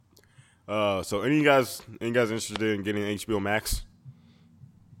So any guys interested in getting HBO Max?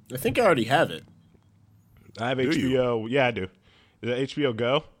 I think I already have it. I have Do HBO. Yeah, I do. Is that HBO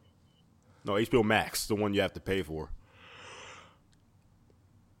Go? No, HBO Max, the one you have to pay for.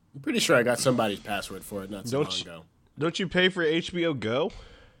 I'm pretty sure I got somebody's password for it not so long ago. Don't you pay for HBO Go?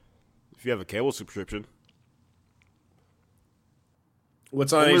 If you have a cable subscription.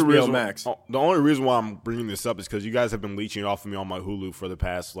 What's on HBO Max? The only reason why I'm bringing this up is because you guys have been leeching off of me on my Hulu for the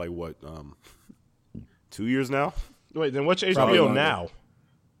past, 2 years now? Wait, then what's Probably HBO longer. now?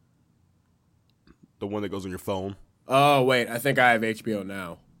 The one that goes on your phone. Oh, wait. I think I have HBO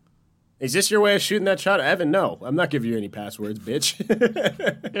now. Is this your way of shooting that shot? Evan, no. I'm not giving you any passwords, bitch.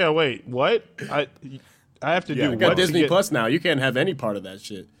 Yeah, wait, what? I have to do I what? got to Disney get- Plus now. You can't have any part of that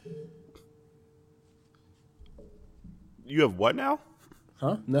shit. You have what now?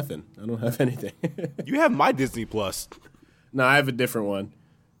 Huh? Nothing. I don't have anything. You have my Disney Plus. No, I have a different one.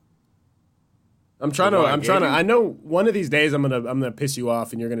 I'm trying The to. one I I'm trying to. gave you? I know one of these days I'm gonna piss you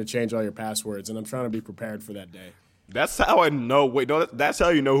off and you're gonna change all your passwords, and I'm trying to be prepared for that day. That's how I know. Wait, no, that's how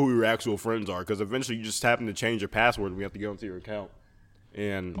you know who your actual friends are. Because eventually you just happen to change your password and we have to go into your account.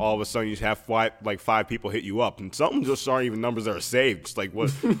 And all of a sudden you have five people hit you up. And some just aren't even numbers that are saved. It's like,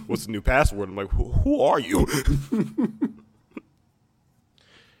 what's the new password? I'm like, who are you?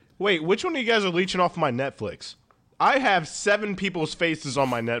 Wait, which one of you guys are leeching off my Netflix? I have 7 people's faces on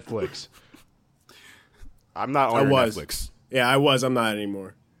my Netflix. I'm not on your Netflix. Yeah, I was. I'm not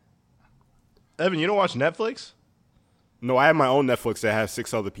anymore. Evan, you don't watch Netflix? No, I have my own Netflix that has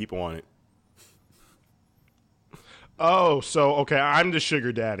 6 other people on it. Oh, so, okay, I'm the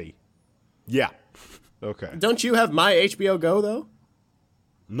sugar daddy. Yeah. Okay. Don't you have my HBO Go though?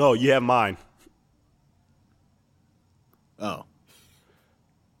 No, you have mine. Oh,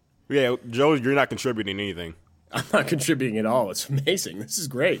 Yeah, Joe, you're not contributing anything. I'm not contributing at all. It's amazing. This is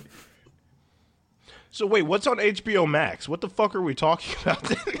great. So, wait, what's on HBO Max? What the fuck are we talking about?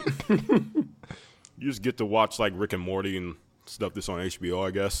 You just get to watch like Rick and Morty and stuff that's on HBO,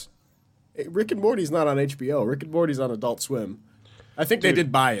 I guess. Hey, Rick and Morty's not on HBO. Rick and Morty's on Adult Swim. I think they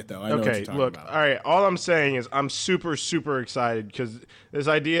did buy it though. I know what Okay, you're talking look, about. all right, all I'm saying is I'm super, super excited because this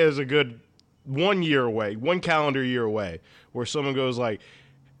idea is a good 1 year away, 1 calendar year away, where someone goes like,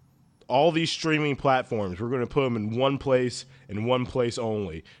 all these streaming platforms, we're going to put them in one place and one place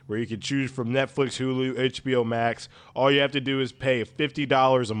only, where you can choose from Netflix, Hulu, HBO Max. All you have to do is pay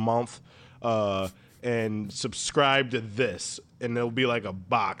 $50 a month and subscribe to this, and there'll be like a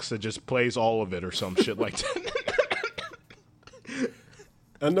box that just plays all of it or some shit like that.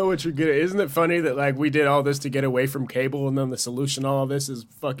 I know what you're getting. Isn't it funny that like we did all this to get away from cable, and then the solution to all this is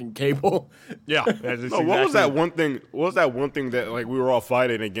fucking cable? Yeah. No, what was that one thing? What was that one thing that like we were all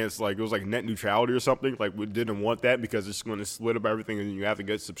fighting against? Like it was like net neutrality or something. Like we didn't want that because it's going to split up everything, and you have to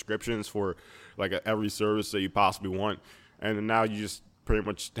get subscriptions for like every service that you possibly want. And then now you just pretty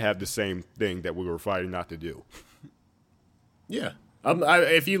much have the same thing that we were fighting not to do. Yeah.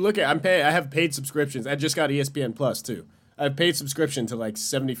 If you look at, I have paid subscriptions. I just got ESPN Plus too. I have paid subscription to like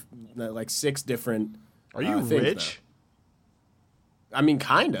 6 different. Are you things rich? now. I mean,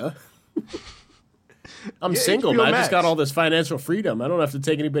 kinda. I'm single, HBO man. I Max. just got all this financial freedom. I don't have to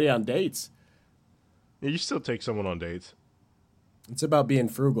take anybody on dates. Yeah, you still take someone on dates. It's about being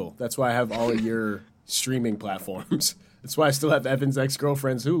frugal. That's why I have all of your streaming platforms. That's why I still have Evan's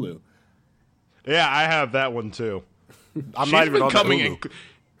ex-girlfriend's Hulu. Yeah, I have that one too. I'm not even on the Hulu.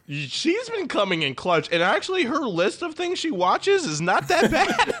 She's been coming in clutch, and actually, her list of things she watches is not that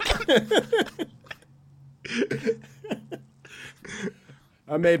bad.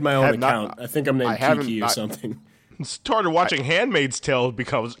 I made my own Have not- account. I think I'm named I haven't- Kiki or I- something. Started watching *Handmaid's Tale*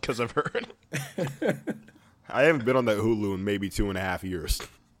 because of her. I haven't been on that Hulu in maybe 2.5 years.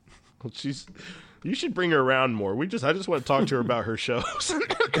 Well, you should bring her around more. I just want to talk to her about her shows.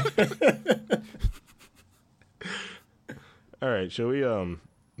 All right, shall we?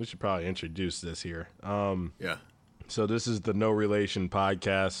 We should probably introduce this here. Yeah. So this is the No Relation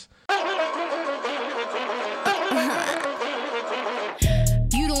podcast.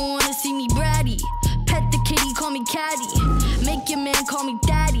 You don't wanna see me bratty. Pet the kitty, call me caddy. Make your man call me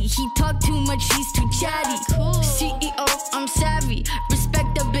daddy. He talk too much, he's too chatty. CEO, I'm savvy.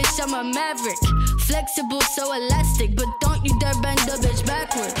 Respect the bitch, I'm a maverick. Flexible, so elastic, but don't you dare bend the bitch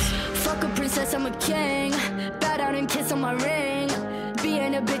backwards. Fuck a princess, I'm a king. Bow down and kiss on my ring.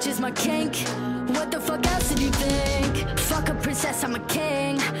 Being a bitch is my kink. What the fuck else did you think? Fuck a princess, I'm a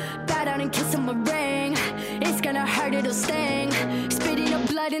king. Bow down and kiss on my ring. It's gonna hurt, it'll sting. Spitting up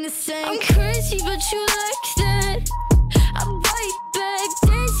blood in the sink. I'm crazy, but you like that. I bite back,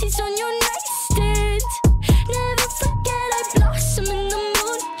 daisies on your nightstand. Never forget I blossom in the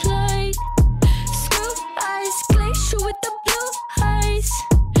moonlight.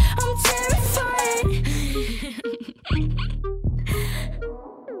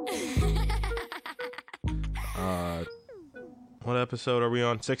 episode are we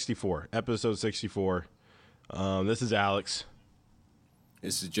on? 64. Episode 64. This is Alex.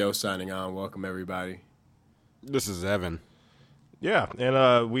 This is Joe signing on. Welcome, everybody. This is Evan. Yeah,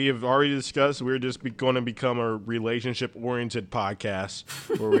 and we have already discussed we're just going to become a relationship-oriented podcast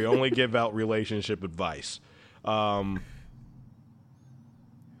where we only give out relationship advice.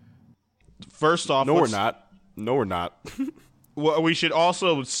 First off, No, we're not. No, we're not. Well, we should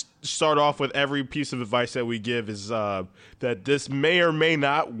also start off with every piece of advice that we give is that this may or may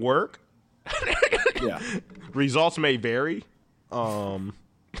not work. Yeah. Results may vary. And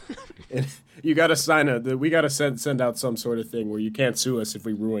you got to we got to send out some sort of thing where you can't sue us if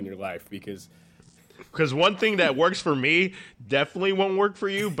we ruin your life because One thing that works for me definitely won't work for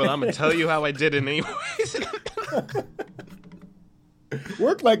you, but I'm going to tell you how I did it anyways.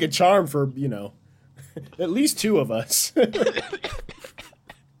 worked like a charm for, at least two of us.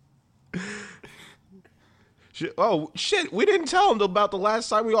 Oh, shit. We didn't tell them about the last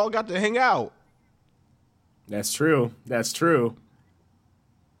time we all got to hang out. That's true. That's true.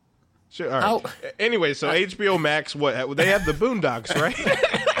 Sure, all right. Anyway, so HBO Max, they have the Boondocks, right?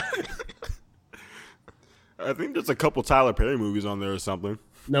 I think there's a couple Tyler Perry movies on there or something.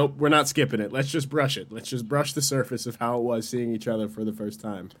 Nope, we're not skipping it. Let's just brush it. Let's just brush the surface of how it was seeing each other for the first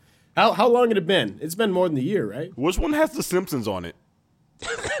time. How long had it been? It's been more than a year, right? Which one has The Simpsons on it?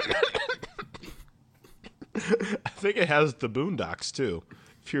 I think it has the Boondocks, too.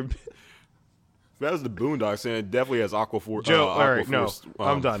 If that was the Boondocks, and it definitely has Aquaforce. Joe, all right, no,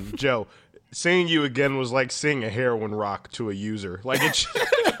 I'm done. Joe, seeing you again was like seeing a heroin rock to a user. Like it's.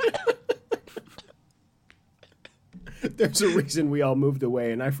 There's a reason we all moved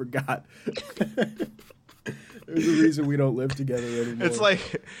away, and I forgot. There's a reason we don't live together anymore. It's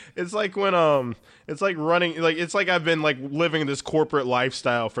like when it's like running it's like I've been like living this corporate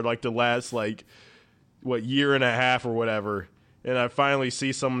lifestyle for like the last year and a half or whatever, and I finally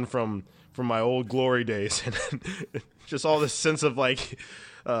see someone from my old glory days, and just all this sense of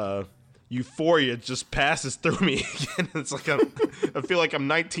euphoria just passes through me again. It's like I feel like I'm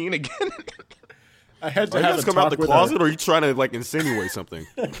 19 again. I had to Are you have guys a come talk out the with closet, or are you trying to insinuate something?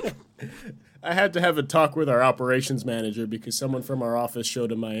 I had to have a talk with our operations manager because someone from our office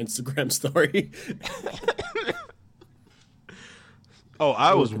showed him my Instagram story. Oh,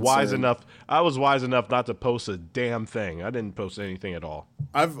 I was wise concerned. enough. I was wise enough not to post a damn thing. I didn't post anything at all.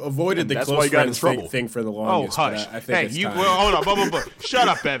 I've avoided the That's why close you got in friends trouble. thing for the Oh, longest. but hush! I think Hey, it's you time. hold on, blah. Shut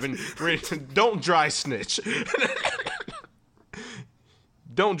up, Evan. Don't dry snitch.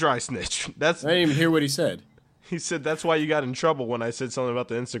 Don't dry snitch. I didn't even hear what he said. He said that's why you got in trouble when I said something about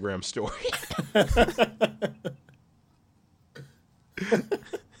the Instagram story.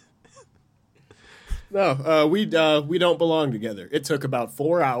 No, we don't belong together. It took about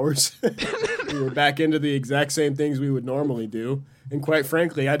 4 hours. We were back into the exact same things we would normally do, and quite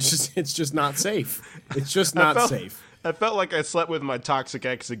frankly, it's just not safe. It's just not safe. I felt like I slept with my toxic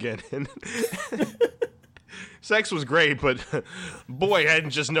ex again. And sex was great, but boy, I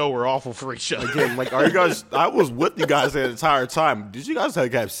didn't just know we're awful for each other. Again, are you guys? I was with you guys the entire time. Did you guys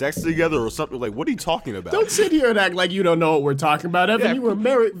have sex together or something? What are you talking about? Don't sit here and act like you don't know what we're talking about, Evan. Yeah. You were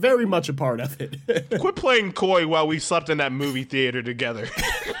very, very much a part of it. Quit playing coy while we slept in that movie theater together.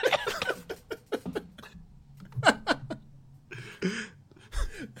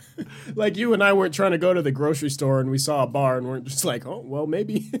 Like you and I weren't trying to go to the grocery store and we saw a bar and weren't just like, oh, well,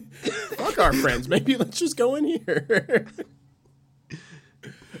 maybe fuck our friends. Maybe let's just go in here.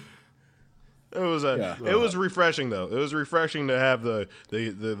 It was refreshing though. It was refreshing to have the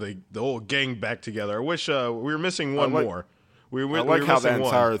whole gang back together. I wish we were missing one more. I like how that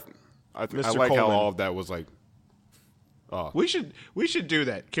entire. I Mr. like how Coleman. all of that was like. We should do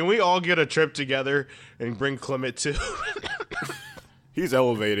that. Can we all get a trip together and bring Clement too? He's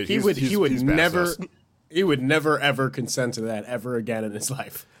elevated. He He's would past never us. he would never ever consent to that ever again in his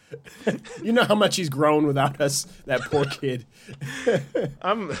life. You know how much he's grown without us, that poor kid.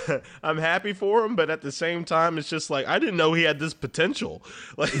 I'm happy for him, but at the same time, it's just like I didn't know he had this potential.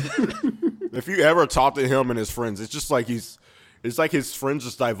 Like, If you ever talk to him and his friends, it's just like it's like his friends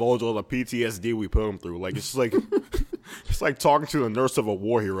just divulge all the PTSD we put him through. Like it's like it's like talking to the nurse of a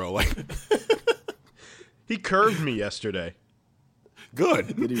war hero. Like he curved me yesterday.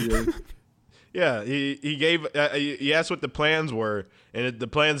 good. Did he really? Yeah, he gave he asked what the plans were, and the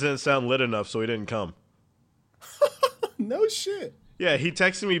plans didn't sound lit enough, so he didn't come. No shit. Yeah, he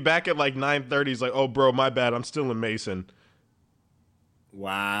texted me back at like 9:30. He's like, "Oh, bro, my bad. I'm still in Mason."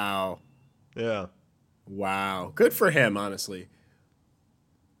 Wow. Yeah. Wow. Good for him, honestly.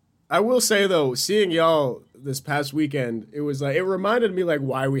 I will say though, seeing y'all this past weekend, it reminded me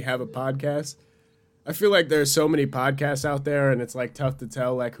why we have a podcast. I feel like there's so many podcasts out there, and it's like tough to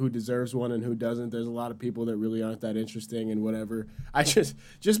tell like who deserves one and who doesn't. There's a lot of people that really aren't that interesting and whatever. I just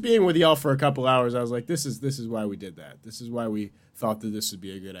being with y'all for a couple hours, I was like, this is why we did that. This is why we thought that this would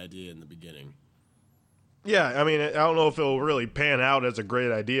be a good idea in the beginning. Yeah, I mean, I don't know if it'll really pan out as a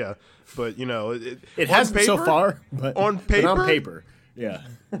great idea, but it hasn't so far. But on paper, yeah,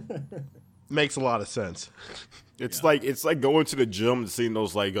 makes a lot of sense. It's like going to the gym and seeing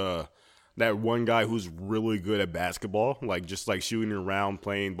those like that one guy who's really good at basketball, like just like shooting around,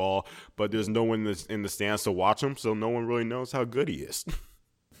 playing ball, but there's no one in the stands to watch him, so no one really knows how good he is.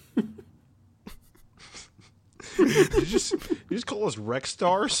 you just call us rec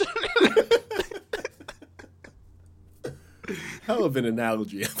stars? Hell of an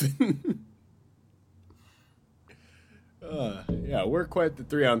analogy, Evan. Yeah, we're quite the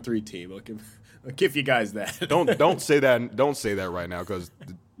 3-on-3 team. I'll give you guys that. Don't say that. Don't say that right now, because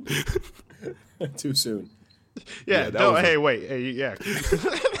too soon. Yeah. Wait. Hey, yeah.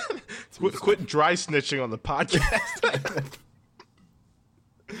 Quit dry snitching on the podcast.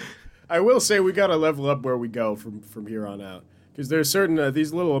 I will say we got to level up where we go from here on out, because there's certain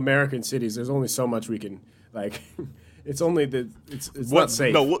these little American cities. There's only so much we can like. It's only that it's not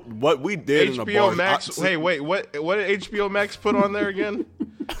safe. No, what we did in the HBO bar. Max. Hey, wait. What did HBO Max put on there again?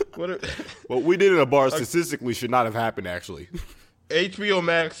 What we did in a bar statistically should not have happened. Actually, HBO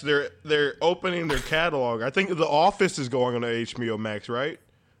Max. They're opening their catalog. I think The Office is going on to HBO Max, right?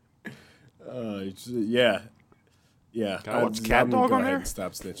 Yeah. Can I watch Cat Dog on there? And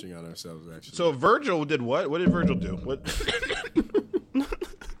stop snitching on ourselves. Actually, So Virgil did what? What did Virgil do? What?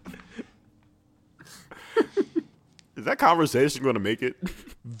 Is that conversation going to make it?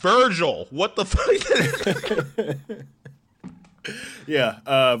 Virgil, what the fuck?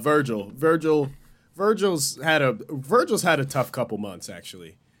 Yeah, Virgil's had a tough couple months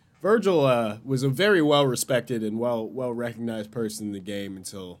actually. Virgil was a very well respected and well recognized person in the game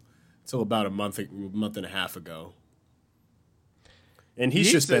until about a month and a half ago. And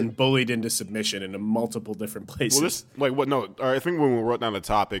he's just been bullied into submission in multiple different places. I think when we wrote down the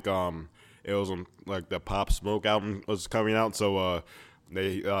topic, it was on like the Pop Smoke album was coming out, so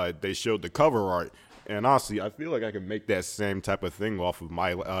they showed the cover art. And honestly, I feel like I can make that same type of thing off of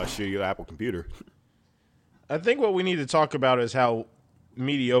my shitty Apple computer. I think what we need to talk about is how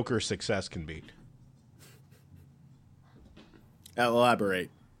mediocre success can be. I'll elaborate.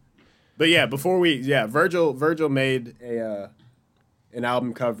 But yeah, Virgil made an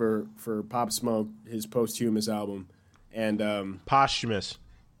album cover for Pop Smoke, his posthumous album, and Posthumous.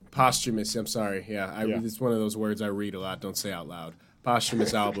 I'm sorry. Yeah, it's one of those words I read a lot. Don't say out loud.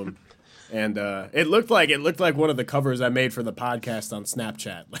 Posthumous album. And it looked like one of the covers I made for the podcast on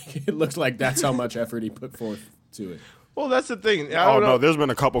Snapchat. Like it looked like that's how much effort he put forth to it. Well, that's the thing. No, there's been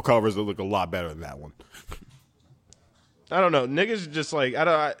a couple covers that look a lot better than that one. I don't know. Niggas just like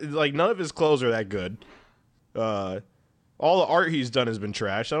none of his clothes are that good. All the art he's done has been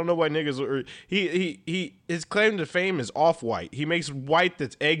trash. I don't know why niggas. He his claim to fame is Off-White. He makes white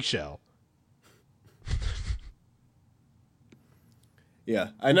that's eggshell. Yeah,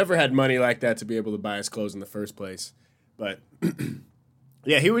 I never had money like that to be able to buy his clothes in the first place. But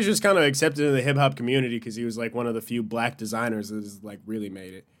yeah, he was just kind of accepted in the hip hop community because he was like one of the few black designers that has like really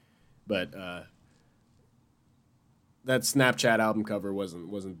made it. But that Snapchat album cover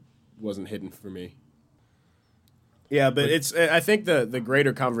wasn't hidden for me. Yeah, but it's. I think the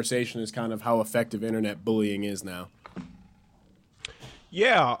greater conversation is kind of how effective internet bullying is now.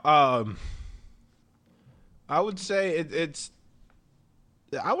 Yeah, I would say it's.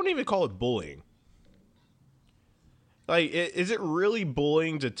 I wouldn't even call it bullying. Like, is it really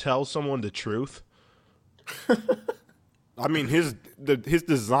bullying to tell someone the truth? I mean, his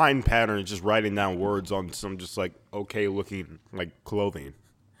design pattern is just writing down words on some just like okay looking like clothing.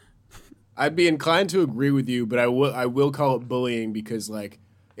 I'd be inclined to agree with you, but I will call it bullying because like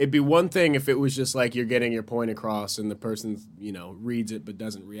it'd be one thing if it was just like you're getting your point across and the person reads it but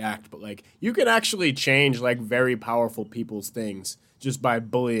doesn't react. But like you can actually change like very powerful people's things just by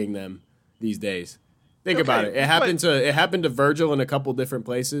bullying them these days. Think about it. It happened to Virgil in a couple different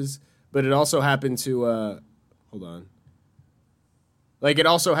places, but it also happened to hold on. Like it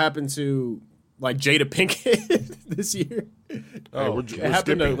also happened to like Jada Pinkett this year. Oh, it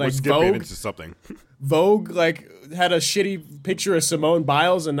happened to like Vogue into something. Vogue like had a shitty picture of Simone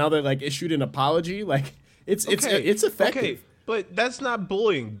Biles, and now they like issued an apology. Like it's effective. Okay, but that's not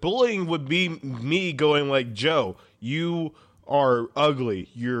bullying. Bullying would be me going like, Joe, you are ugly.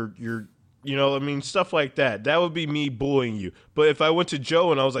 You're stuff like that. That would be me bullying you. But if I went to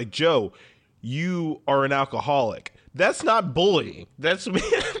Joe and I was like, Joe, you are an alcoholic. That's not bullying. That's me.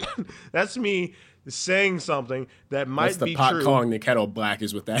 That's me saying something that might That's the be pot true. calling the kettle black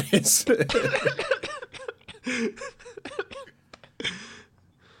is what that is.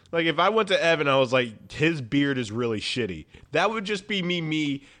 Like if I went to Evan, I was like, his beard is really shitty. That would just be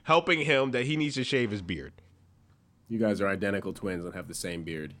me helping him that he needs to shave his beard. You guys are identical twins and have the same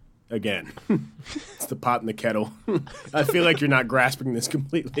beard. Again, it's the pot and the kettle. I feel like you're not grasping this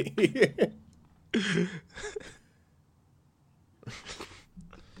completely.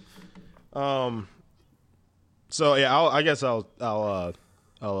 So yeah, I guess I'll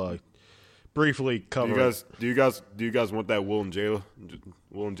briefly cover. Do you guys want that Will and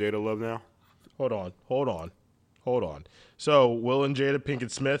Jada love now? Hold on. So Will and Jada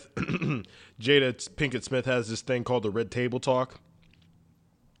Pinkett Smith, Jada Pinkett Smith has this thing called the Red Table Talk,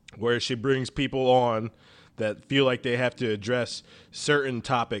 where she brings people on that feel like they have to address certain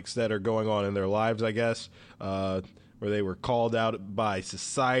topics that are going on in their lives, I guess, where they were called out by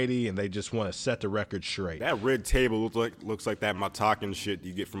society and they just want to set the record straight. That red table looks like that Matakan shit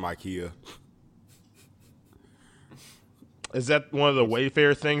you get from IKEA. Is that one of the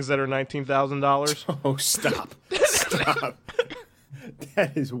Wayfair things that are $19,000? Oh, stop. Stop.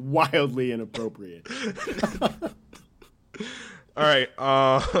 That is wildly inappropriate. All right.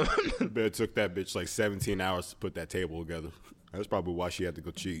 Bet it took that bitch like 17 hours to put that table together. That's probably why she had to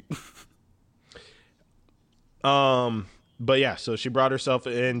go cheat. But yeah, so she brought herself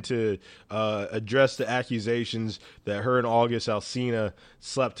in to address the accusations that her and August Alsina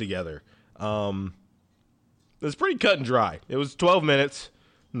slept together. It was pretty cut and dry. It was 12 minutes.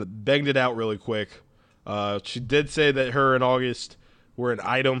 Banged it out really quick. She did say that her and August were an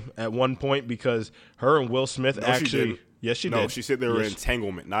item at one point because her and Will Smith actually. Yes, she did. No, she said they were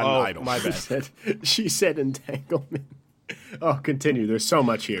entanglement, not an item. My bad. She said entanglement. Oh, continue. There's so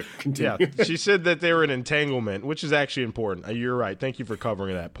much here. Continue. Yeah, she said that they were an entanglement, which is actually important. You're right. Thank you for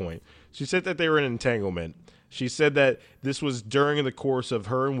covering that point. She said that they were an entanglement. She said that this was during the course of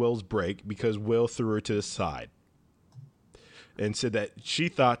her and Will's break because Will threw her to the side and said that she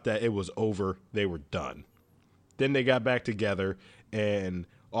thought that it was over. They were done. Then they got back together, and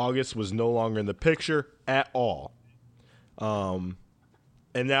August was no longer in the picture at all. And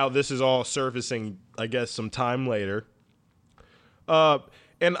now this is all surfacing, I guess, some time later.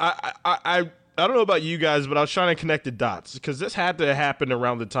 And I don't know about you guys, but I was trying to connect the dots because this had to happen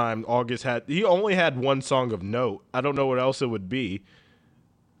around the time August he only had one song of note. I don't know what else it would be.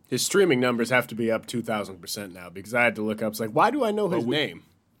 His streaming numbers have to be up 2,000% now because I had to look up. It's like, why do I know his name?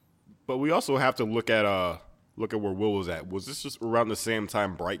 But we also have to look at where Will was at. Was this just around the same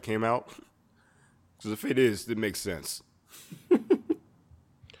time Bright came out? Because if it is, it makes sense.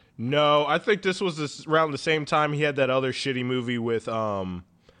 No, I think this was around the same time he had that other shitty movie with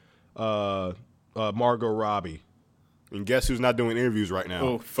Margot Robbie. And guess who's not doing interviews right now?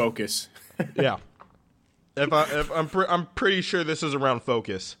 Oh, Focus. Yeah. I'm pretty sure this is around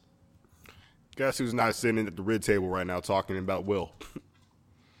Focus. Guess who's not sitting at the red table right now talking about Will?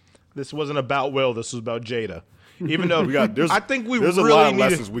 This wasn't about Will. This was about Jada. Even though there's really a lot of need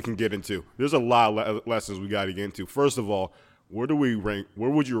lessons we can get into. There's a lot of lessons we got to get into. First of all, where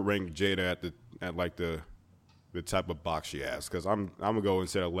would you rank Jada at like the type of box she has? Because I'm gonna go and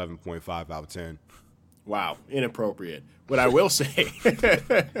say 11.5 out of 10. Wow, inappropriate. What I will say,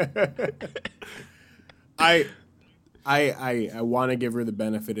 I want to give her the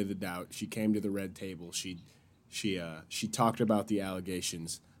benefit of the doubt. She came to the red table. She talked about the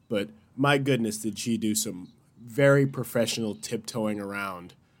allegations, but my goodness, did she do some very professional tiptoeing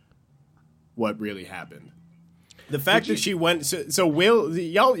around what really happened. The fact that she went so Will,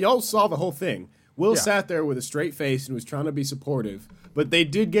 y'all saw the whole thing. Will sat there with a straight face and was trying to be supportive, but they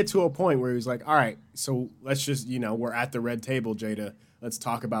did get to a point where he was like, "All right, so let's just, we're at the red table, Jada. Let's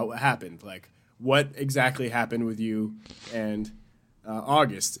talk about what happened. Like, what exactly happened with you and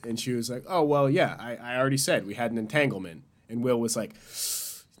August?" And she was like, "Oh, well, yeah, I already said we had an entanglement." And Will was like,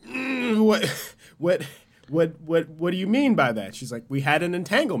 What do you mean by that? She's like, we had an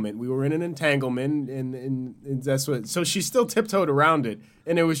entanglement. We were in an entanglement, and that's what. So she still tiptoed around it,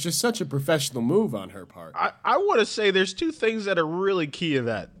 and it was just such a professional move on her part. I want to say there's two things that are really key to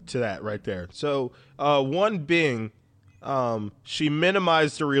that right there. So one being, she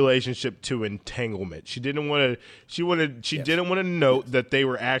minimized the relationship to entanglement. She didn't want to. Didn't want to note that they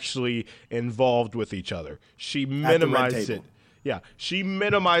were actually involved with each other. She minimized it. Yeah, she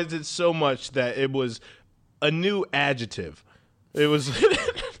minimized it so much that it was a new adjective. It was.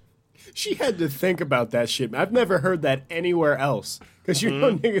 She had to think about that shit. I've never heard that anywhere else. Because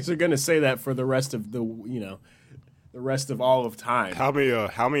niggas are going to say that for the rest of the the rest of all of time. How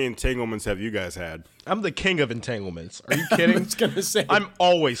many entanglements have you guys had? I'm the king of entanglements. Are you kidding? I was gonna say, I'm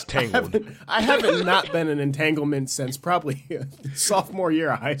always tangled. I haven't not been in entanglement since probably sophomore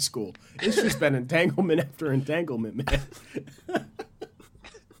year of high school. It's just been entanglement after entanglement, man.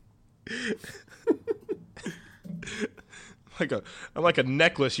 I'm like a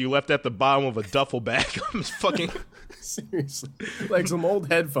necklace you left at the bottom of a duffel bag. I'm fucking Seriously, like some old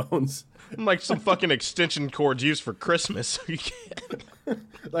headphones. I'm like some fucking extension cords used for Christmas. You can't.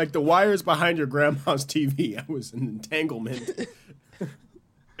 Like the wires behind your grandma's TV. I was an entanglement.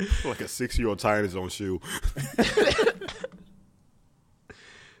 Like a 6-year-old tying his own shoe.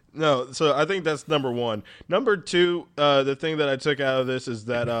 No, so I think that's number one. Number two, the thing that I took out of this is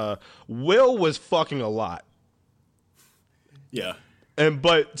that Will was fucking a lot. Yeah.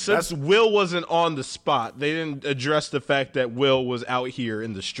 But since Will wasn't on the spot, they didn't address the fact that Will was out here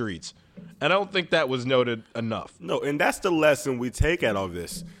in the streets. And I don't think that was noted enough. No, and that's the lesson we take out of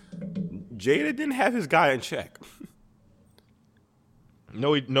this. Jada didn't have his guy in check.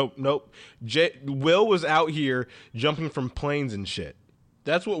 Nope. Will was out here jumping from planes and shit.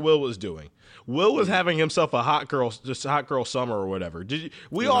 That's what Will was doing. Will was having himself a hot girl summer or whatever.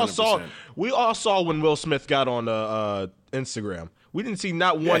 We all saw when Will Smith got on Instagram. We didn't see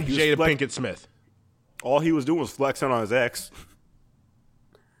not one Jada Pinkett Smith. All he was doing was flexing on his ex.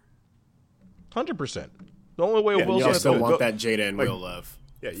 100%. The only way Will You Smith still want that Jada and Will love.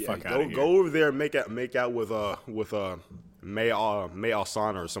 Yeah. Fuck Go over there and make out with May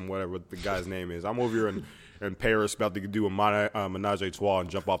Alsana or some whatever the guy's name is. I'm over here in Paris about to do a menage a trois and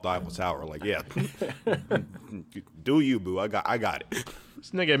jump off the Eiffel Tower. Like, yeah, do you, boo? I got it.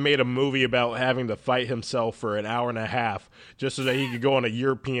 This nigga made a movie about having to fight himself for an hour and a half just so that he could go on a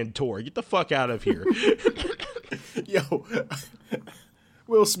European tour. Get the fuck out of here. Yo,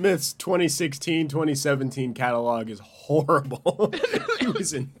 Will Smith's 2016, 2017 catalog is horrible. He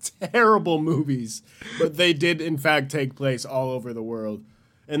was in terrible movies, but they did in fact take place all over the world.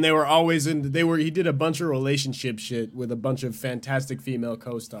 And they were always he did a bunch of relationship shit with a bunch of fantastic female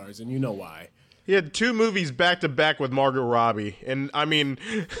co-stars, and you know why. He had 2 movies back to back with Margot Robbie. And I mean,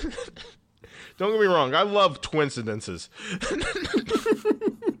 don't get me wrong, I love twincidences.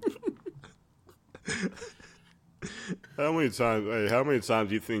 How many times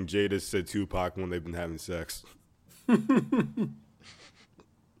do you think Jada said Tupac when they've been having sex? I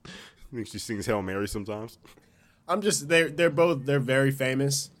think she sings Hail Mary sometimes. They're very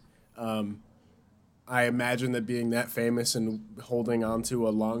famous. I imagine that being that famous and holding on to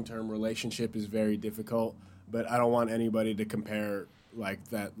a long-term relationship is very difficult, but I don't want anybody to compare like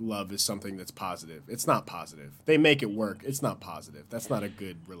that love is something that's positive. It's not positive. They make it work. It's not positive. That's not a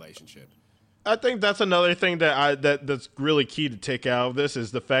good relationship. I think that's another thing that's really key to take out of this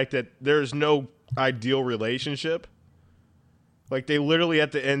is the fact that there's no ideal relationship. Like, they literally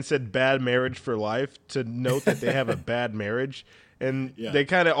at the end said bad marriage for life to note that they have a bad marriage. And they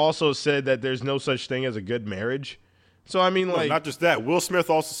kind of also said that there's no such thing as a good marriage. So, I mean, like... Not just that. Will Smith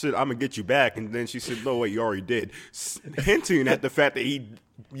also said, I'm going to get you back. And then she said, no, wait, you already did. Hinting at the fact that he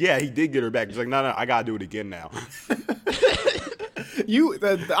did get her back. He's like, no, I got to do it again now.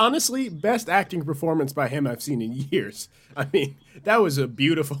 Honestly, best acting performance by him I've seen in years. I mean, that was a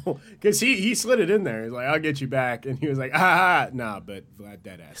beautiful, because he slid it in there. He's like, I'll get you back. And he was like, nah, but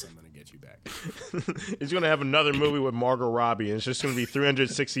dead ass, I'm going to get you back. He's going to have another movie with Margot Robbie, and it's just going to be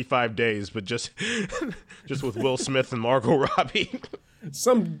 365 days, but just with Will Smith and Margot Robbie.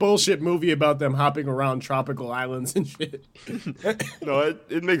 Some bullshit movie about them hopping around tropical islands and shit. No,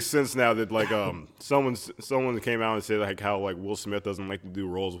 it makes sense now that like someone came out and said like how like Will Smith doesn't like to do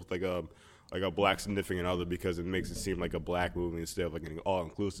roles with like a black significant other because it makes it seem like a black movie instead of like an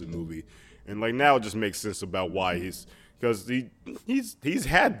all-inclusive movie. And like now it just makes sense about why because he's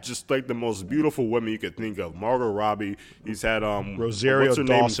had just like the most beautiful women you could think of. Margot Robbie, he's had Rosario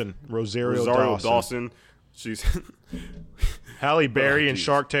Dawson. Rosario Dawson. She's Halle Berry in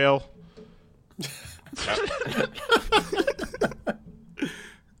Shark Tale.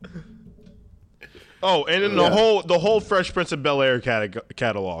 Oh, and then the whole Fresh Prince of Bel-Air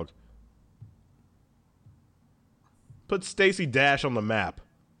catalog. Put Stacey Dash on the map.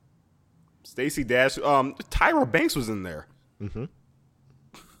 Stacey Dash. Tyra Banks was in there. Mm-hmm.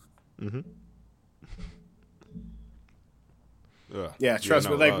 Yeah, trust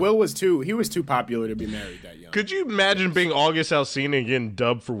me. Like Will was too popular to be married that young. Could you imagine being August Alsina and getting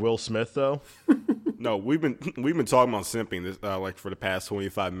dubbed for Will Smith though? No, we've been talking about simping this like for the past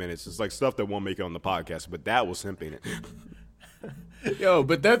 25 minutes. It's like stuff that won't make it on the podcast, but that was simping it. Yo,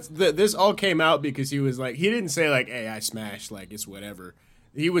 but this all came out because he was like, he didn't say like, hey, I smashed, like it's whatever.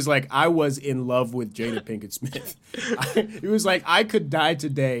 He was like, I was in love with Jada Pinkett Smith. He was like, I could die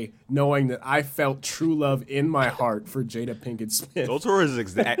today knowing that I felt true love in my heart for Jada Pinkett Smith. Those were his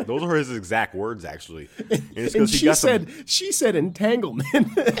exact words, actually. And it's And 'cause he got some. she said entanglement.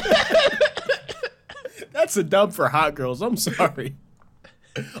 That's a dub for hot girls. I'm sorry.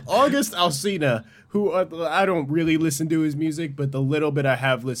 August Alsina, who I don't really listen to his music, but the little bit I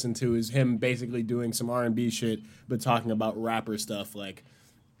have listened to is him basically doing some R&B shit, but talking about rapper stuff, like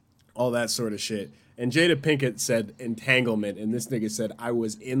all that sort of shit. And Jada Pinkett said entanglement, and this nigga said, I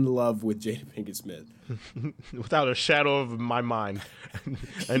was in love with Jada Pinkett Smith. Without a shadow of my mind.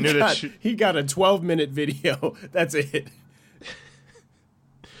 I knew that He got a 12-minute video. That's it.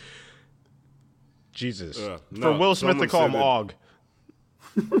 Jesus. no, For Will Smith to someone call him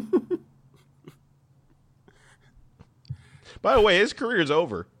said that- Og. By the way, his career's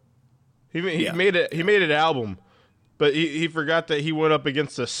over. He made an album, but he forgot that he went up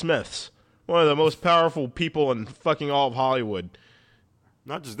against the Smiths, one of the most powerful people in fucking all of Hollywood.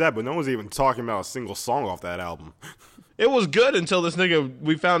 Not just that, but no one's even talking about a single song off that album. It was good until this nigga,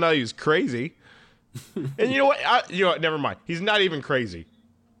 we found out he was crazy. And you know what? Never mind. He's not even crazy.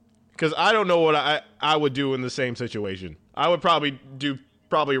 Because I don't know what I would do in the same situation. I would probably do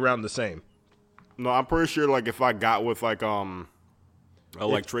around the same. No, I'm pretty sure like if I got with like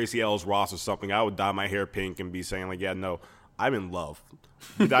Tracy Ellis Ross or something, I would dye my hair pink and be saying like, yeah, no, I'm in love.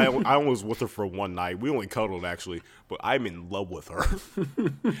 I was with her for one night. We only cuddled actually, but I'm in love with her.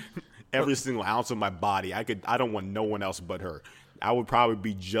 Every single ounce of my body. I don't want no one else but her. I would probably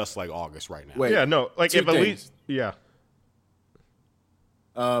be just like August right now. Wait, Yeah, no. Like two if at things. least, yeah.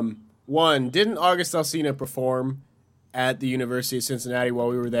 One, didn't August Alsina perform at the University of Cincinnati while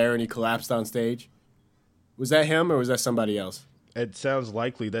we were there and he collapsed on stage? Was that him or was that somebody else? It sounds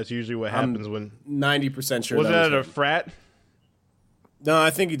likely. That's usually what happens when. 90% sure. Was that at him. a frat? No,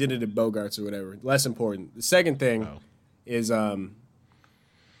 I think he did it at Bogarts or whatever. Less important. The second thing is I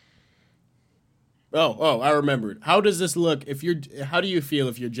remembered. How does this look how do you feel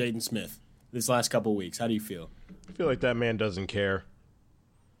if you're Jaden Smith this last couple weeks? How do you feel? I feel like that man doesn't care.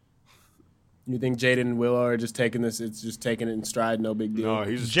 You think Jaden and Willow are just taking it in stride, no big deal? No,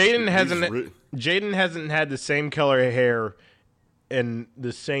 Jaden hasn't had the same color hair in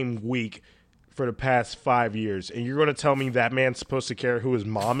the same week for the past 5 years, and you're going to tell me that man's supposed to care who his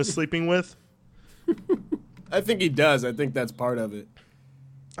mom is sleeping with? I think he does. I think that's part of it.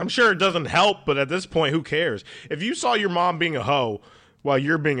 I'm sure it doesn't help, but at this point, who cares? If you saw your mom being a hoe while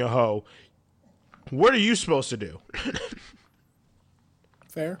you're being a hoe, what are you supposed to do?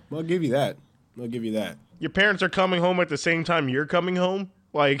 Fair. I'll give you that. Your parents are coming home at the same time you're coming home?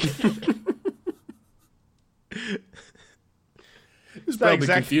 Like, He's probably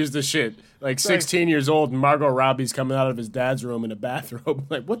confused as shit. Like 16 years old and Margot Robbie's coming out of his dad's room in a bathrobe.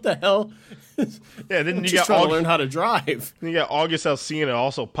 Like, what the hell? yeah, then I'm you just got trying to learn how to drive. You got August Alsina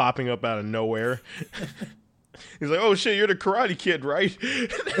also popping up out of nowhere. He's like, "Oh shit, you're the Karate Kid, right?"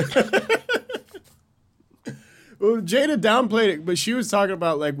 Well, Jada downplayed it, but she was talking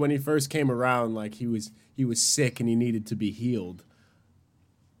about like when he first came around, like he was sick and he needed to be healed.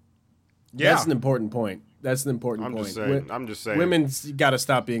 Yeah, That's an important point. I'm just saying. Women's got to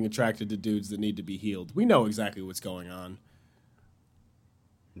stop being attracted to dudes that need to be healed. We know exactly what's going on.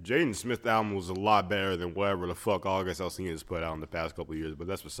 Jaden Smith album was a lot better than whatever the fuck August Alsina has put out in the past couple of years, but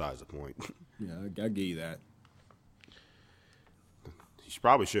that's besides the point. Yeah, I'll give you that. He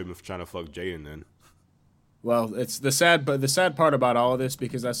probably should have been trying to fuck Jaden then. Well, it's the sad part about all of this,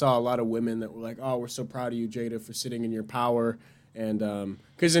 because I saw a lot of women that were like, "Oh, we're so proud of you, Jada, for sitting in your power." And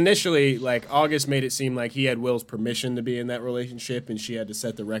because initially, like, August made it seem like he had Will's permission to be in that relationship, and she had to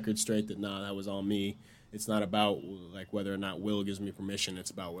set the record straight that, nah, that was all me. It's not about like whether or not Will gives me permission.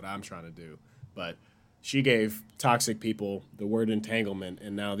 It's about what I'm trying to do. But she gave toxic people the word entanglement,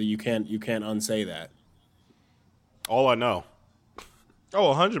 and now that you can't unsay that. All I know.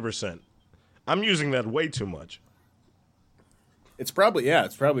 Oh, 100%. I'm using that way too much. It's probably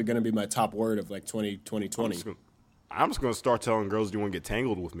going to be my top word of like 2020. I'm just going to start telling girls, do you want to get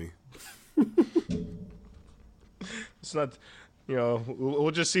tangled with me? It's not,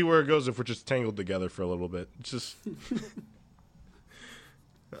 we'll just see where it goes if we're just tangled together for a little bit. It's just,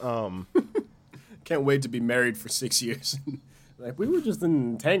 Can't wait to be married for 6 years. Like, we were just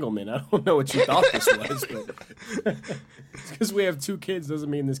in entanglement. I don't know what you thought this was, but because we have 2 kids doesn't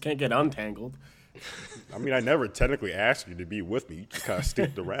mean this can't get untangled. I mean, I never technically asked you to be with me. You just kind of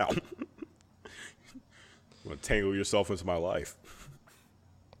sticked around. You want to tangle yourself into my life.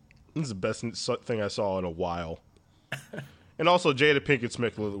 this is the best thing I saw in a while. And also, Jada Pinkett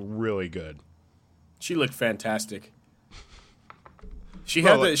Smith looked really good. She looked fantastic. She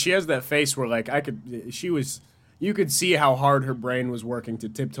No, had like- she has that face where like you could see how hard her brain was working to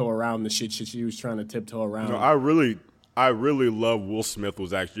tiptoe around the shit she was trying to tiptoe around. No, I really love Will Smith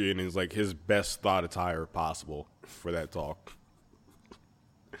was actually in his best thought attire possible for that talk.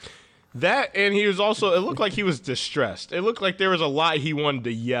 That, and he was also, it looked like he was distressed. It looked like there was a lot he wanted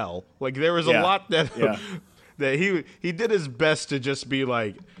to yell. Like there was a Yeah. lot that Yeah. that he did his best to just be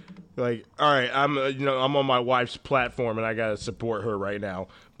like, all right, I'm I'm on my wife's platform and I gotta support her right now.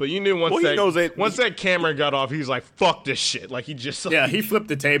 But you knew once once that camera got off, he's like, fuck this shit. Like he just Yeah, he flipped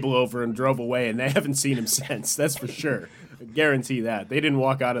the table over and drove away, and they haven't seen him since. That's for sure. I guarantee that. They didn't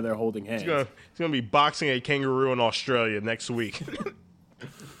walk out of there holding hands. he's gonna be boxing a kangaroo in Australia next week.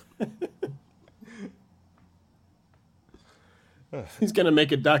 He's going to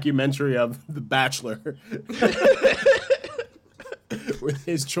make a documentary of The Bachelor with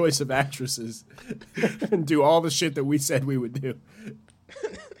his choice of actresses and do all the shit that we said we would do.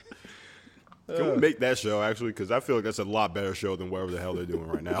 Can we make that show actually? Because I feel like that's a lot better show than whatever the hell they're doing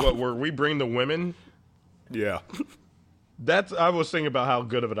right now. But where we bring the women, Yeah. I was thinking about how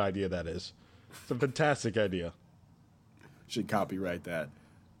good of an idea that is. It's a fantastic idea. Should copyright that.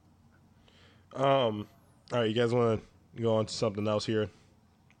 All right, you guys want to go on to something else here?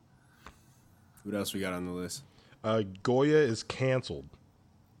 What else we got on the list? Goya is canceled.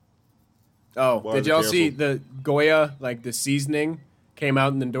 Oh, Why did is it y'all see canceled? the Goya, like the seasoning, came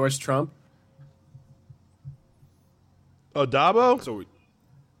out and endorsed Trump? Dabo? So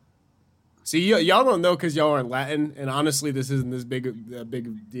See, y'all don't know because y'all aren't Latin, and honestly, this isn't this big a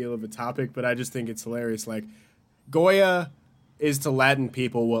big deal of a topic, but I just think it's hilarious. Like, Goya is to Latin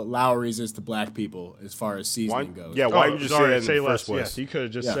people what Lowry's is to black people as far as why? seasoning goes. Yeah. Why you just say that in the less? first place? Yes, you could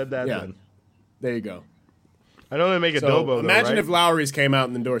have just Yeah, said that yeah. then. There you go. I know they make So adobo. imagine though, if right? Lowry's came out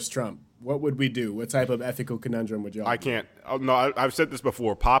and endorsed Trump. What would we do? What type of ethical conundrum would y'all? I can't. Oh, no, I've said this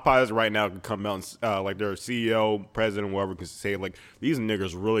before. Popeyes right now can come out and like their CEO, president, whoever can say like these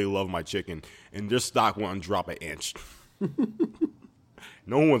niggas really love my chicken, and their stock won't drop an inch.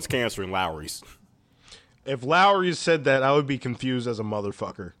 No one's canceling Lowry's. If Lowry said that, I would be confused as a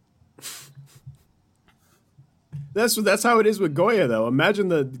motherfucker. That's how it is with Goya, though. Imagine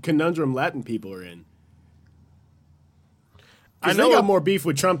the conundrum Latin people are in. I I know they got more beef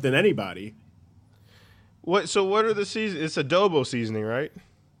with Trump than anybody. What? So what are the season? It's adobo seasoning, right?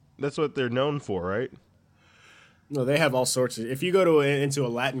 That's what they're known for, right? No, they have all sorts of. If you go into a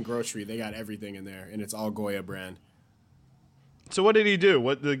Latin grocery, they got everything in there, and it's all Goya brand. So what did he do?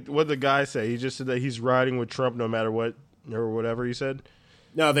 What the guy say? He just said that he's riding with Trump no matter what or whatever he said.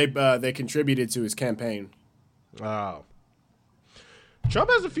 No, they contributed to his campaign. Oh,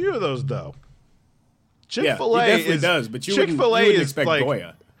 Trump has a few of those though. Yeah, he Chick-fil-A definitely is, does, but you Chick-fil-A wouldn't is expect like,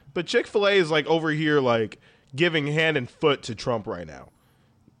 Goya. But Chick-fil-A is like over here like giving hand and foot to Trump right now.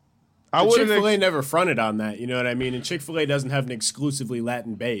 I wouldn't. Chick-fil-A never fronted on that, you know what I mean? And Chick-fil-A doesn't have an exclusively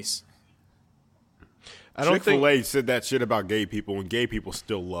Latin base. I don't think. Chick-fil-A said that shit about gay people, and gay people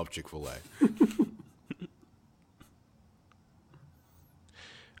still love Chick-fil-A.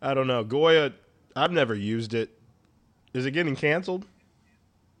 I don't know. Goya. I've never used it. Is it getting canceled?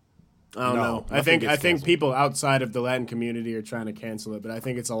 I don't No, know. I nothing think gets canceled. people outside of the Latin community are trying to cancel it, but I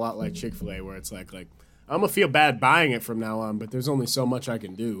think it's a lot like Chick-fil-A, where it's like I'm gonna feel bad buying it from now on, but there's only so much I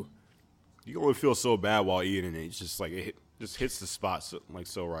can do. You only feel so bad while eating it. It's just like just hits the spot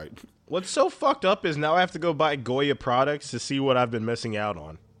so right. What's so fucked up is now I have to go buy Goya products to see what I've been missing out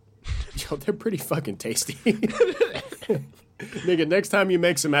on. Yo, they're pretty fucking tasty. Nigga, next time you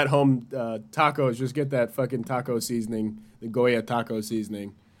make some at-home tacos, just get that fucking taco seasoning, the Goya taco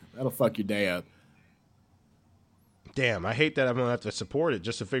seasoning. That'll fuck your day up. Damn, I hate that I'm gonna have to support it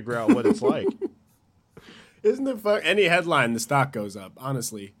just to figure out what it's like. Isn't it any headline, the stock goes up,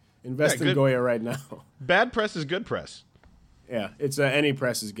 honestly. Invest Yeah, in good. Goya right now. Bad press is good press. Yeah, it's any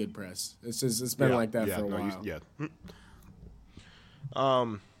press is good press. It's been like that for a while.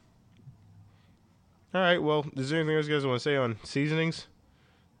 All right, well, is there anything else you guys want to say on seasonings?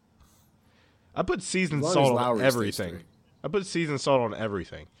 I put seasoned As long as salt on Lowry's tastes everything. great. I put seasoned salt on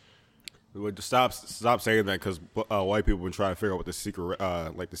everything. We would stop saying that because white people been trying to figure out what the secret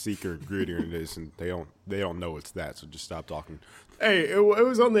the secret ingredient is, and they don't know it's that. So just stop talking. Hey, it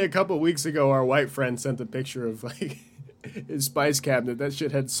was only a couple weeks ago our white friend sent a picture of like his spice cabinet. That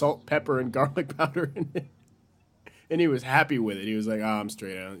shit had salt, pepper, and garlic powder in it. And he was happy with it. He was like, "Oh, I'm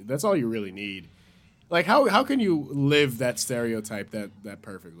straight out. That's all you really need." Like, how can you live that stereotype that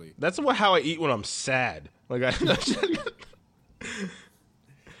perfectly? That's how I eat when I'm sad. Like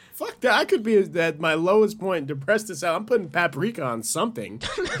Fuck that. I could be at my lowest point, depressed as hell. I'm putting paprika on something.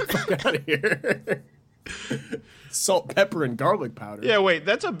 Fuck out of here. Salt, pepper, and garlic powder. Yeah, wait,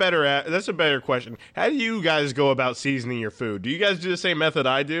 that's a better question. How do you guys go about seasoning your food? Do you guys do the same method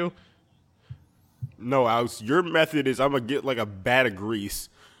I do? No, Alex, your method is I'm going to get like a vat of grease,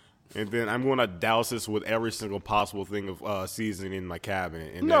 and then I'm going to douse this with every single possible thing of seasoning in my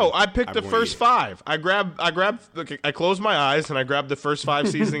cabinet. And No, then I picked the first 5. I close my eyes and I grab the first 5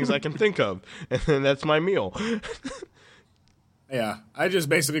 seasonings I can think of, and then that's my meal. Yeah, I just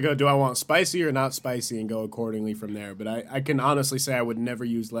basically go, do I want spicy or not spicy, and go accordingly from there. But I can honestly say I would never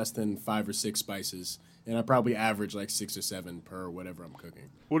use less than 5 or 6 spices, and I probably average like 6 or 7 per whatever I'm cooking.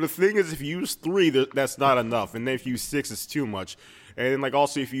 Well, the thing is, if you use 3, that's not enough, and then if you use 6, it's too much. And then, like,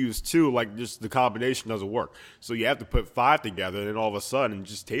 also if you use 2, like, just the combination doesn't work. So you have to put 5 together, and then all of a sudden it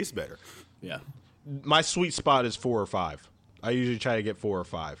just tastes better. Yeah. My sweet spot is 4 or 5. I usually try to get 4 or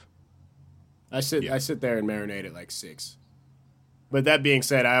 5. I sit there and marinate at like 6. But that being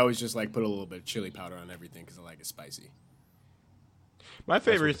said, I always just like put a little bit of chili powder on everything because I like it spicy. My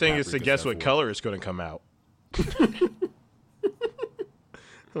favorite the thing is to paprika's guess there what for. color it's going to come out.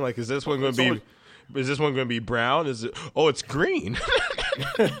 I'm like, is this one going to be? Is this one going to be brown? Is it? Oh, it's green.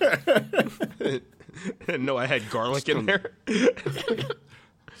 No, I had garlic in there.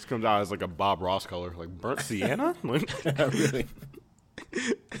 This comes out as like a Bob Ross color, like burnt sienna. Like, Really?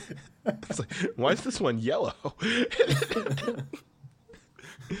 It's like, why is this one yellow?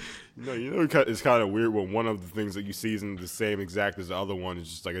 It's kind of weird when one of the things that you season the same exact as the other one is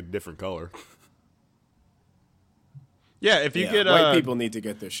just like a different color. Yeah, if you get white people need to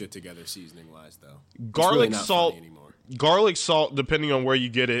get their shit together seasoning wise, though. It's garlic really not salt, funny anymore. garlic salt, depending on where you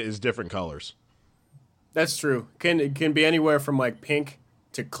get it, is different colors. That's true. It can be anywhere from like pink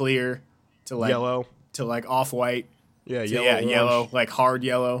to clear to like Yellow. to like off white. Yeah, To, yellow. yeah, orange. yellow, like hard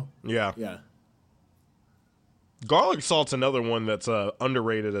yellow. Yeah. Yeah. Garlic salt's another one that's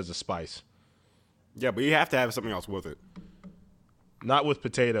underrated as a spice. Yeah, but you have to have something else with it. Not with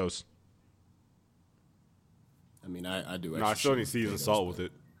potatoes. I mean, I do. No, I still need seasoned salt with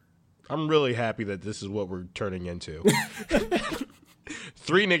it. I'm really happy that this is what we're turning into.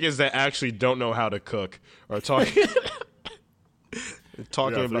 3 niggas that actually don't know how to cook are talking Yeah,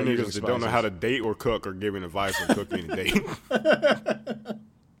 about niggas using that don't know how to spices. date or cook or giving advice on cooking and dating.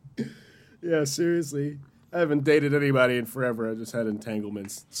 Yeah, seriously. I haven't dated anybody in forever. I just had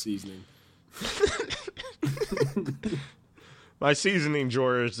entanglements seasoning. My seasoning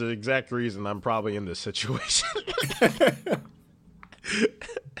drawer is the exact reason I'm probably in this situation.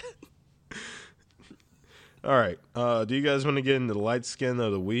 All right. Do you guys want to get into the light skin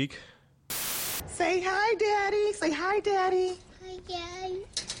of the week? Say hi, Daddy. Say hi, Daddy. Hi, Daddy.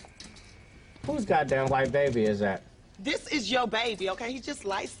 Whose goddamn white baby is that? This is your baby, okay? He's just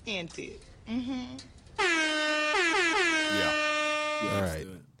light-skinned. Yeah. All right.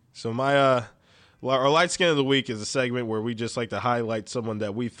 So my our light skin of the week is a segment where we just like to highlight someone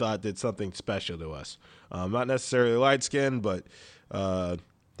that we thought did something special to us. Not necessarily light skin, but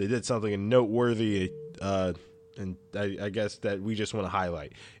they did something noteworthy, and I guess that we just want to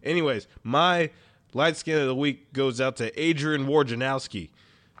highlight. Anyways, my light skin of the week goes out to Adrian Wojnarowski.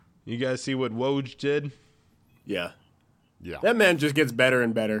 You guys see what Woj did? Yeah. Yeah. That man just gets better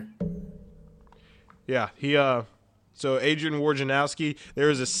and better. Yeah, he so Adrian Wojnarowski, there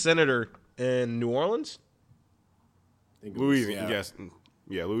is a senator in New Orleans. I think it was, Louisiana, yes.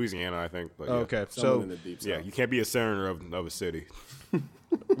 Yeah, Louisiana, I think. But yeah. Okay, someone so in the deep Yeah, south. you can't be a senator of a city.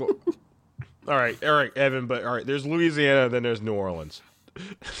 all right, Evan, but all right, there's Louisiana, then there's New Orleans.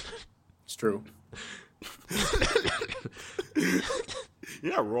 It's true.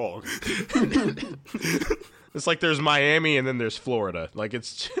 You're not wrong. It's like there's Miami and then there's Florida. Like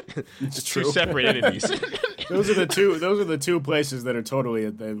it's two true. separate entities. Those are the two places that are totally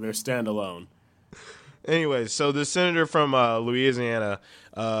they're standalone. Anyway, so the senator from Louisiana,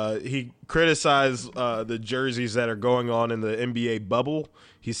 he criticized the jerseys that are going on in the NBA bubble.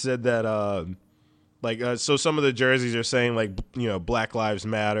 He said that so some of the jerseys are saying like, you know, Black Lives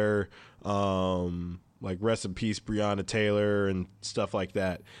Matter, like rest in peace Breonna Taylor and stuff like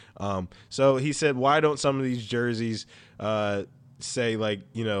that. So he said, why don't some of these jerseys say like,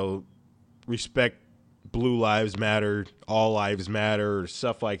 you know, respect Blue Lives Matter, All Lives Matter,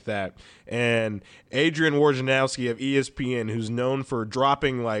 stuff like that. And Adrian Wojnarowski of ESPN, who's known for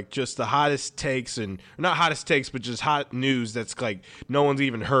dropping like just the hottest takes, and not hottest takes, but just hot news that's like no one's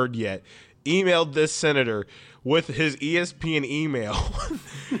even heard yet, emailed this senator with his ESPN email,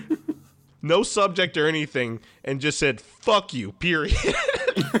 no subject or anything, and just said, "Fuck you," period.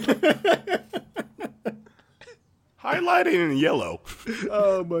 Highlighted in yellow.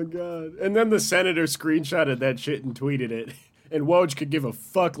 Oh my god! And then the senator screenshotted that shit and tweeted it, and Woj could give a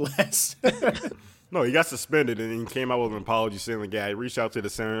fuck less. No, he got suspended, and he came out with an apology saying, like, yeah, I reached out to the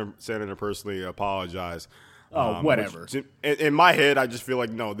senator personally, apologized. Oh, whatever. Which, in my head, I just feel like,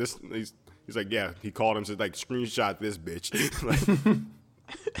 no, he's like, yeah, he called him, said, like, screenshot this bitch.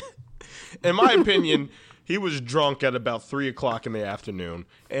 In my opinion, he was drunk at about 3 o'clock in the afternoon,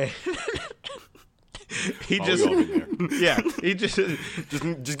 and he just, yeah, he just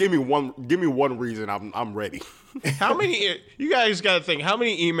give me one reason, I'm ready. How many? You guys got to think. How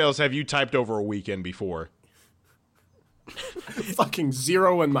many emails have you typed over a weekend before? Fucking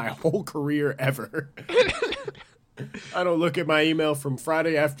zero in my whole career ever. I don't look at my email from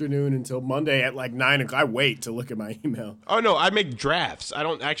Friday afternoon until Monday at like 9 o'clock. I wait to look at my email. Oh no, I make drafts. I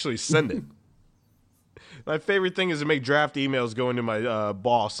don't actually send it. My favorite thing is to make draft emails going to my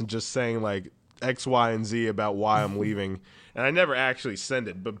boss and just saying like X, Y, and Z about why I'm leaving. And I never actually send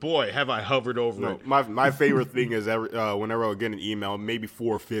it, but boy, have I hovered over it. My favorite thing is whenever I get an email, maybe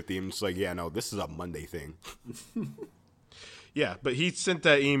 4:50, I'm just like, yeah, no, this is a Monday thing. Yeah, but he sent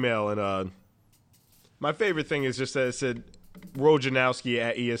that email, and my favorite thing is just that it said Rojanowski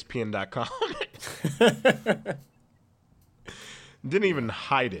at ESPN.com. Didn't even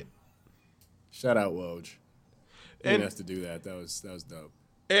hide it. Shout out Woj. Didn't have to do that. That was dope.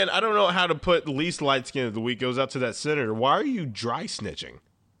 And I don't know how to put least light skin of the week goes out to that senator. Why are you dry snitching?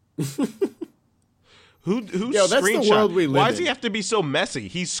 Who's Yo, that's the world we live Why does in. he have to be so messy?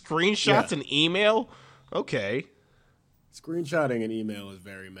 He screenshots an email? Okay. Screenshotting an email is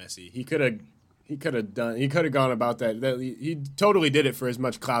very messy. He could have gone about that. He totally did it for as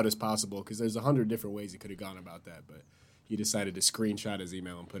much clout as possible because there's 100 different ways he could have gone about that, but he decided to screenshot his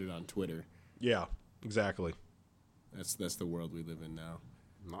email and put it on Twitter. Yeah, exactly. That's the world we live in now.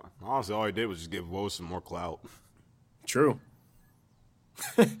 Honestly, all he did was just give Woj some more clout. True.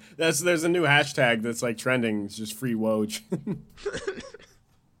 There's a new hashtag that's like trending. It's just free Woj.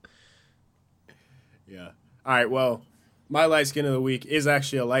 Yeah. All right. Well, my light skin of the week is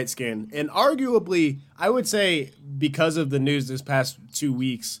actually a light skin, and arguably, I would say because of the news this past 2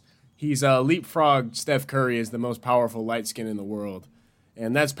 weeks, he's leapfrogged Steph Curry as the most powerful light skin in the world,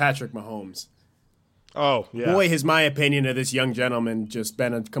 and that's Patrick Mahomes. Oh, yeah. Boy, has my opinion of this young gentleman just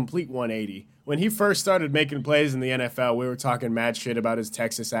been a complete 180. When he first started making plays in the NFL, we were talking mad shit about his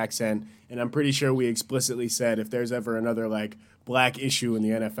Texas accent, and I'm pretty sure we explicitly said if there's ever another like black issue in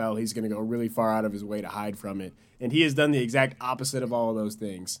the NFL, he's going to go really far out of his way to hide from it. And he has done the exact opposite of all of those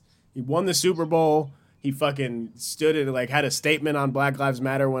things. He won the Super Bowl. He fucking stood and like had a statement on Black Lives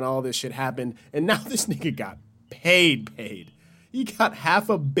Matter when all this shit happened, and now this nigga got paid. He got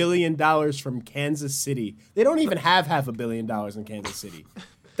 $500 million from Kansas City. They don't even have $500 million in Kansas City.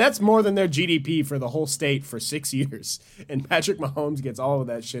 That's more than their GDP for the whole state for 6 years. And Patrick Mahomes gets all of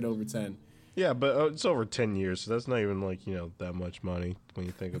that shit over 10. Yeah, but it's over 10 years, so that's not even like, that much money when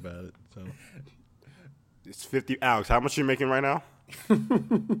you think about it. So It's 50. Alex, how much are you making right now?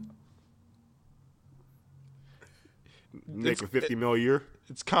 Making 50 mil a year?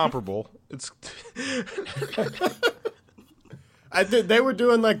 it's comparable. It's They were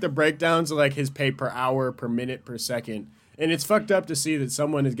doing like the breakdowns of like his pay per hour, per minute, per second. And it's fucked up to see that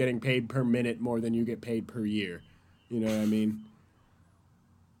someone is getting paid per minute more than you get paid per year. You know what I mean?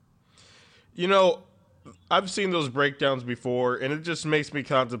 I've seen those breakdowns before, and it just makes me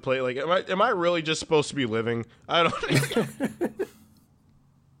contemplate, like, am I really just supposed to be living? I don't.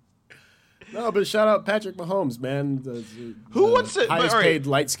 No, but shout out Patrick Mahomes, man. The wants it? highest All right. paid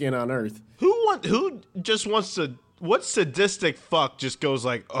light skin on earth. Who just wants to? What sadistic fuck just goes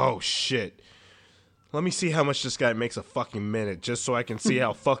like, oh shit? Let me see how much this guy makes a fucking minute, just so I can see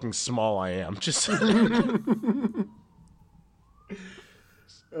how fucking small I am. Just.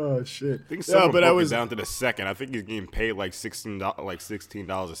 Oh shit! I think someone broke it down to the second. I think he's getting paid like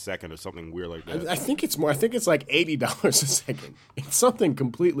 $16 a second or something weird like that. I think it's more. I think it's like $80 a second. It's something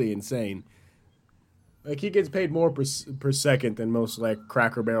completely insane. Like he gets paid more per second than most like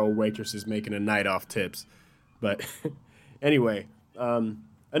Cracker Barrel waitresses making a night off tips. But anyway,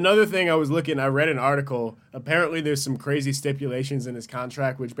 another thing I read an article. Apparently, there's some crazy stipulations in his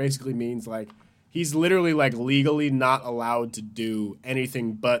contract, which basically means like. He's literally, like, legally not allowed to do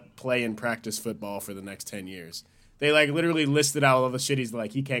anything but play and practice football for the next 10 years. They, like, literally listed out all the shit. He's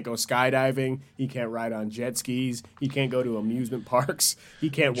like, he can't go skydiving. He can't ride on jet skis. He can't go to amusement parks. He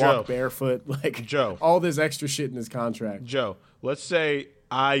can't walk barefoot. Like, Joe. All this extra shit in his contract. Joe, let's say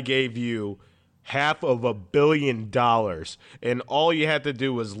I gave you $500 million, and all you had to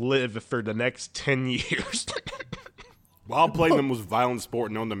do was live for the next 10 years. While playing the most violent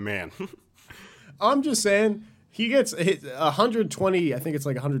sport known to man. I'm just saying, he gets 120, I think it's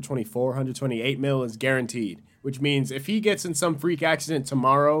like 124, 128 mil is guaranteed, which means if he gets in some freak accident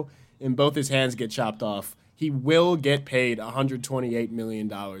tomorrow and both his hands get chopped off, he will get paid $128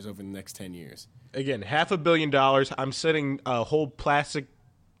 million over the next 10 years. Again, $500 million. I'm sending a whole plastic,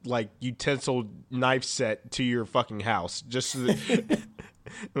 like, utensil knife set to your fucking house. Just so that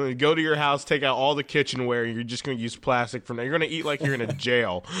go to your house, take out all the kitchenware, and you're just going to use plastic from there. You're going to eat like you're in a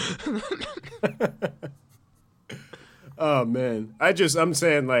jail. Oh man, I'm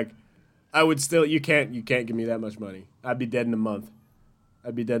saying like, I would still. You can't give me that much money. I'd be dead in a month.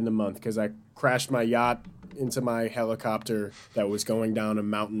 Because I crashed my yacht into my helicopter that was going down a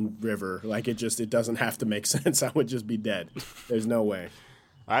mountain river. Like it doesn't have to make sense. I would just be dead. There's no way.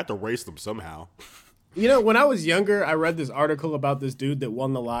 I had to race them somehow. You know, when I was younger, I read this article about this dude that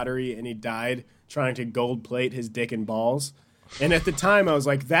won the lottery and he died trying to gold plate his dick and balls. And at the time, I was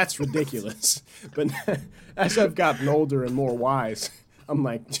like, that's ridiculous. But as I've gotten older and more wise, I'm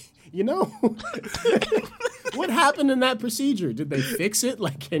like, you know, what happened in that procedure? Did they fix it?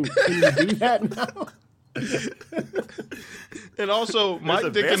 Like, can you do that now? And also, my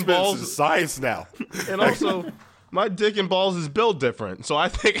dick and balls is science now. And also, my dick and balls is built different. So I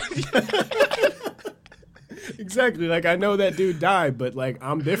think exactly. Like I know that dude died, but like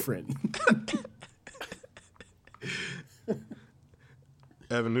I'm different.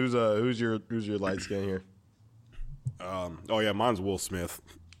 Evan, who's your light skin here? Oh yeah, mine's Will Smith.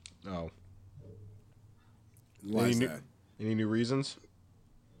 Oh, Why is that? any new reasons?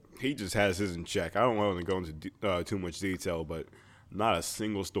 He just has his in check. I don't want to go into too much detail, but not a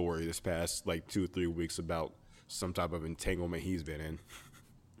single story this past like 2 or 3 weeks about some type of entanglement he's been in.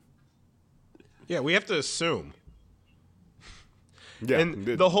 Yeah, we have to assume. Yeah, And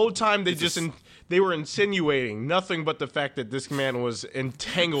the whole time they were insinuating nothing but the fact that this man was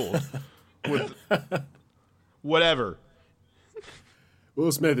entangled with whatever.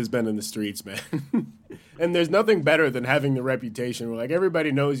 Will Smith has been in the streets, man. And there's nothing better than having the reputation where, like,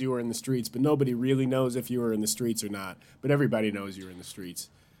 everybody knows you were in the streets, but nobody really knows if you were in the streets or not. But everybody knows you were in the streets.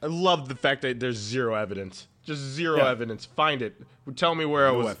 I love the fact that there's zero evidence. Just zero evidence. Find it. Tell me where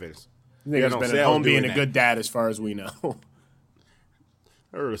I was. Evidence. Nigga's been at home being a good dad as far as we know.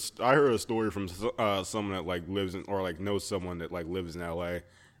 I heard a story from someone that like lives in or like knows someone that like lives in L.A.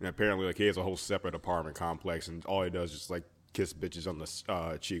 and apparently like he has a whole separate apartment complex and all he does is just like kiss bitches on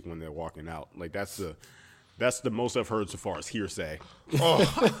the cheek when they're walking out. Like that's the most I've heard so far is hearsay.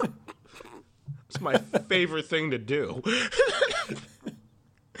 Oh, it's my favorite thing to do.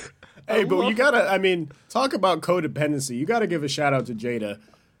 Hey, but you gotta, I mean, talk about codependency. You gotta give a shout out to Jada,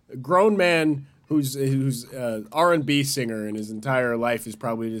 a grown man who's R&B singer, and his entire life is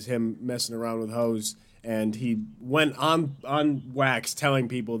probably just him messing around with hoes. And he went on wax telling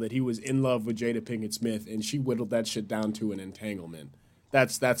people that he was in love with Jada Pinkett Smith, and she whittled that shit down to an entanglement.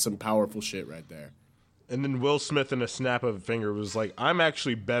 That's some powerful shit right there. And then Will Smith, in a snap of a finger, was like, "I'm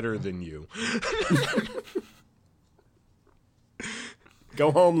actually better than you."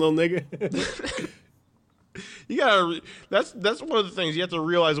 Go home, little nigga. You gotta. That's one of the things you have to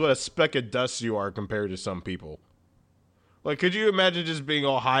realize what a speck of dust you are compared to some people. Like, could you imagine just being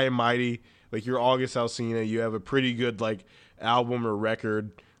all high and mighty, like you're August Alsina, you have a pretty good like album or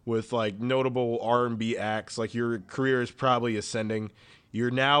record with like notable R&B acts, like your career is probably ascending.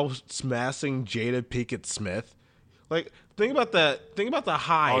 You're now smashing Jada Pinkett Smith. Like, think about that. Think about the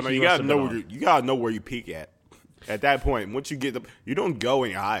high. Oh no, you gotta know where you peak at. At that point, once you get you don't go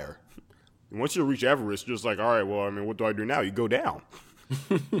any higher. Once you reach Everest, you're just like, all right, well, I mean, what do I do now? You go down.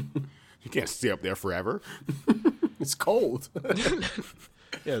 You can't stay up there forever. It's cold.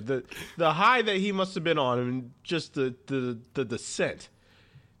 Yeah, the high that he must have been on, and just the descent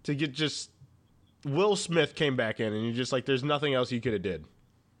to get just Will Smith came back in, and you're just like, there's nothing else you could have did.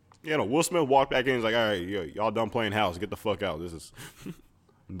 You know, Will Smith walked back in. He's like, all right, y'all done playing house. Get the fuck out. This is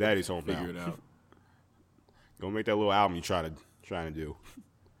Daddy's home now. Figure it out. Go make that little album you trying to do.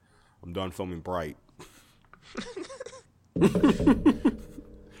 I'm done filming Bright.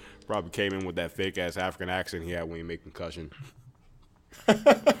 Probably came in with that fake ass African accent he had when he made Concussion.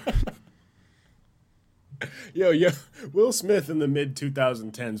 Yo, Will Smith in the mid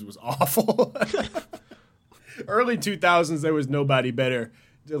 2010s was awful. Early 2000s, there was nobody better.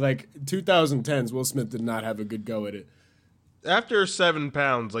 Like 2010s, Will Smith did not have a good go at it. After 7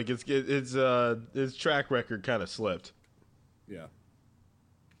 pounds, like his track record kind of slipped. Yeah.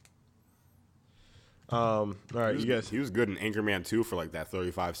 All right, you guys. He was good in Anchorman 2 for like that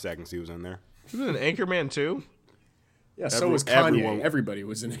 35 seconds he was in there. He was in Anchorman too. Yeah, so was Kanye. Everybody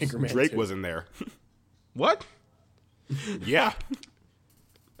was in Anchorman. Drake 2. was in there. What? Yeah.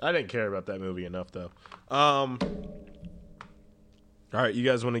 I didn't care about that movie enough, though. All right, you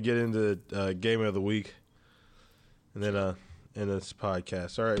guys want to get into Game of the Week? And then in this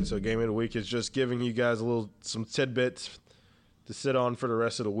podcast. All right, so game of the week is just giving you guys some tidbits to sit on for the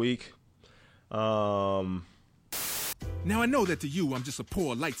rest of the week. Now I know that to you I'm just a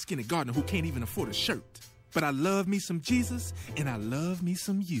poor light-skinned gardener who can't even afford a shirt. But I love me some Jesus and I love me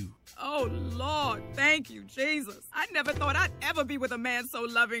some you. Oh, Lord, thank you, Jesus. I never thought I'd ever be with a man so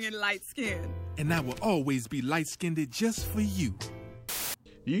loving and light-skinned. And I will always be light-skinned just for you.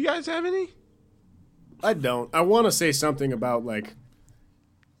 Do you guys have any? I don't. I want to say something about, like,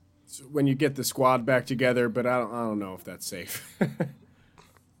 when you get the squad back together, but I don't know if that's safe.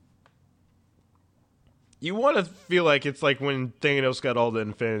 You want to feel like it's like when Thanos got all the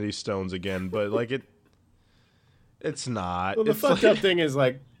Infinity Stones again, but like it's not. Well, the it's fucked like, up thing is,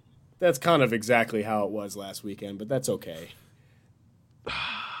 like, that's kind of exactly how it was last weekend, but that's okay.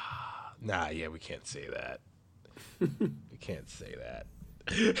 Nah, yeah, we can't say that. We can't say that.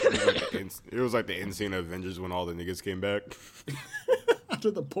 It was like the end scene of Avengers when all the niggas came back. Out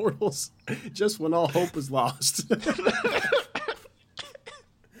of the portals, just when all hope was lost.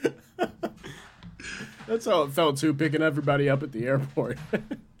 That's how it felt, too, picking everybody up at the airport.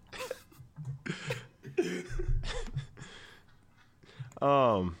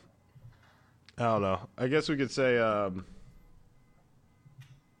 I don't know. I guess we could say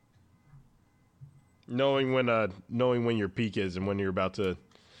knowing when your peak is and when you're about to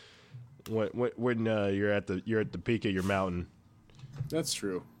when you're at the peak of your mountain. That's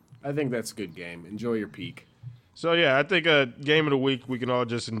true. I think that's a good game. Enjoy your peak. So yeah, I think a game of the week we can all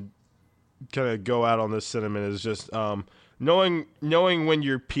just kind of go out on this sentiment is just knowing when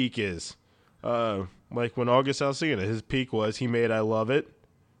your peak is. Like when August Alsina, his peak was he made I Love It.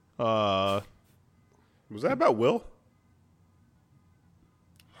 Was that about Will?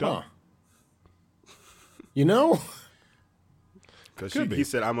 Huh. You know? Because he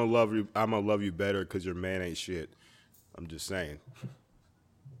said, I'm gonna love you better because your man ain't shit. I'm just saying.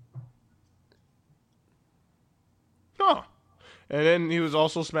 Huh. And then he was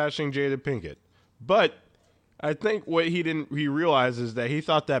also smashing Jada Pinkett. But I think what he realized is that he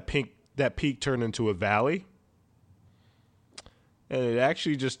thought that peak turned into a valley. And it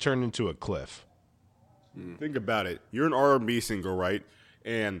actually just turned into a cliff. Think about it. You're an R&B singer, right?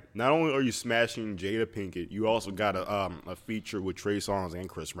 And not only are you smashing Jada Pinkett, you also got a feature with Trey Songz and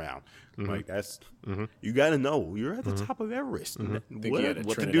Chris Brown. Like that's you got to know you're at the top of Everest. I think he had a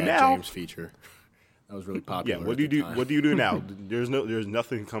What to Trinidad do now? James feature. That was really popular. Yeah. What do you do? What do you do now? There's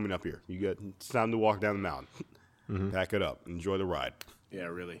nothing coming up here. It's time to walk down the mountain. Pack it up. Enjoy the ride. Yeah,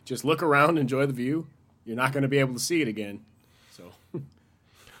 really. Just look around, enjoy the view. You're not going to be able to see it again. So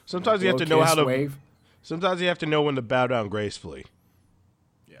Sometimes you have to know how to wave. Sometimes you have to know when to bow down gracefully.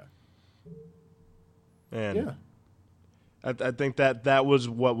 Yeah. And yeah. I think that was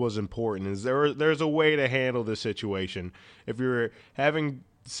what was important. Is there's a way to handle this situation. If you're having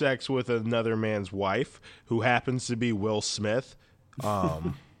sex with another man's wife who happens to be Will Smith,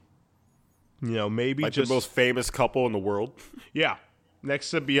 maybe like just the most famous couple in the world. Yeah,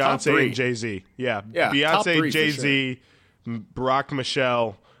 next to Beyonce and Jay-Z. Yeah, Beyonce, Jay-Z, sure. Barack,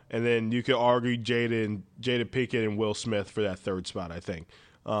 Michelle, and then you could argue Jada Pinkett and Will Smith for that third spot. I think.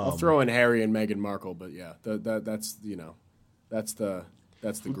 I'll throw in Harry and Meghan Markle, but yeah, that's the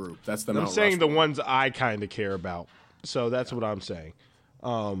group. That's the. I'm saying the ones I kind of care about. So that's what I'm saying.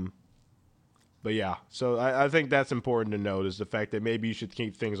 But yeah, so I think that's important to note is the fact that maybe you should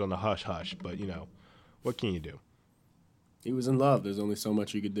keep things on the hush hush. But what can you do? He was in love. There's only so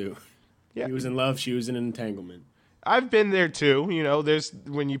much you could do. Yeah, he was in love. She was in an entanglement. I've been there too. There's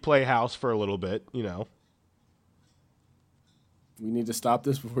when you play house for a little bit. We need to stop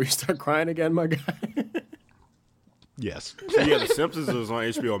this before you start crying again, my guy. Yes. So yeah, The Simpsons is on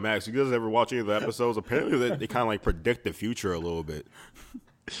HBO Max. You guys ever watch any of the episodes? Apparently, they kind of like predict the future a little bit.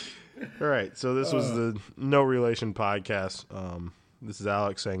 All right. So this was the No Relation podcast. This is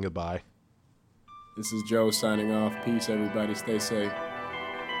Alex saying goodbye. This is Joe signing off. Peace, everybody. Stay safe.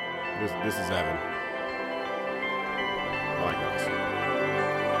 This is Evan. Bye, guys.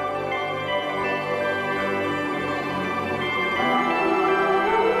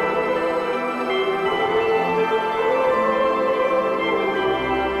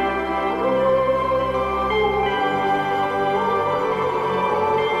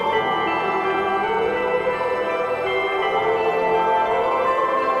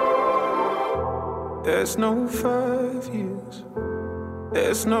 There's no 5 years,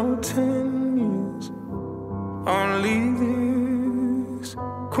 there's no 10 years, only this.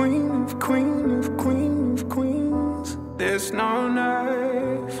 Queen of queens. There's no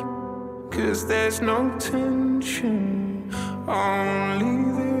knife, 'cause there's no tension, only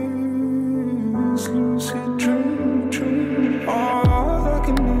this lucid dream.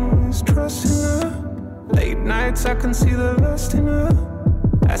 looks, I can see the lust in her.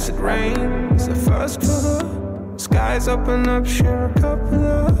 Acid rain is the first for her. Skies open up, share a cup with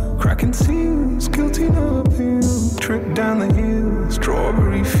her. Cracking seals, guilty no appeal. Trip down the hill,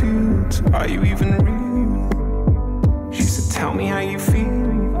 strawberry fields. Are you even real? She said, tell me how you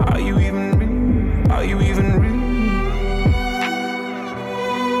feel. Are you even real? Are you even real?